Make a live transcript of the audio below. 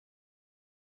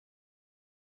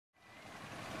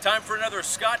Time for another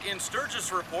Scott in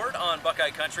Sturgis report on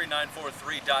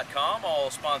BuckeyeCountry943.com,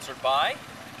 all sponsored by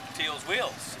Teal's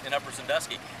Wheels in Upper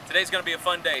Sandusky. Today's going to be a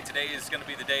fun day. Today is going to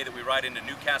be the day that we ride into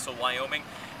Newcastle, Wyoming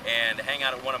and hang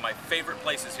out at one of my favorite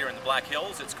places here in the Black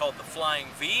Hills. It's called the Flying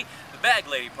V. The Bag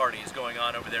Lady Party is going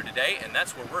on over there today, and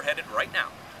that's where we're headed right now.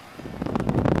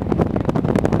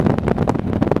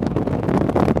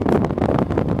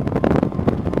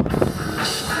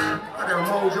 I got a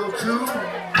mojo too.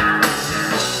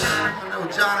 I know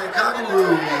Johnny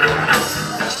Cockaroo.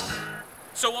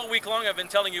 So all week long I've been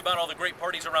telling you about all the great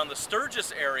parties around the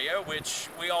Sturgis area, which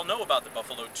we all know about, the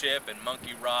Buffalo Chip and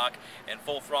Monkey Rock and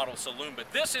Full Throttle Saloon.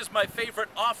 But this is my favorite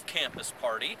off-campus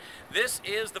party. This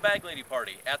is the Bag Lady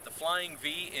Party at the Flying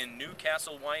V in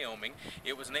Newcastle, Wyoming.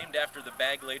 It was named after the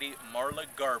bag lady Marla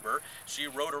Garber. She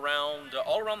rode around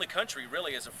all around the country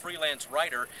really as a freelance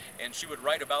writer, and she would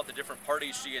write about the different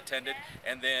parties she attended,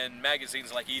 and then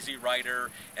magazines like Easy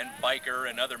Rider and Biker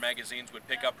and other magazines would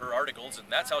pick up her articles, and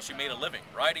that's how she made a living,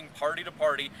 riding party to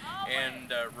party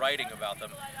and writing about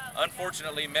them.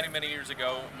 Unfortunately, many years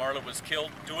ago, Marla was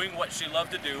killed doing what she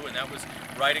loved to do, and that was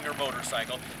riding her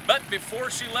motorcycle. But before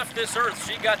she left this earth,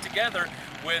 she got together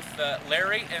with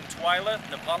Larry and Twyla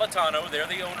Napolitano. They're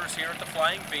the owners here at the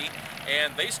Flying V,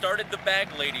 and they started the Bag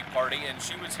Lady Party, and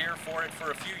she was here for it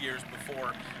for a few years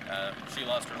before she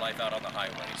lost her life out on the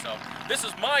highway. So this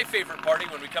is my favorite party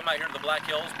when we come out here to the Black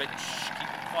Hills, but shh, keep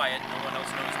it quiet, no one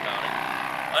else knows about it.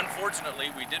 Unfortunately,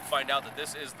 we did find out that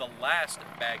this is the last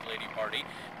Bag Lady Party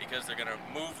because they're going to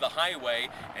move the highway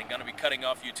and going to be cutting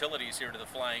off utilities here to the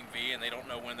Flying V, and they don't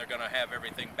know when they're going to have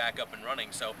everything back up and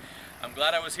running. So I'm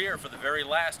glad I was here for the very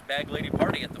last Bag Lady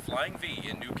Party at the Flying V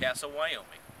in Newcastle,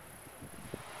 Wyoming.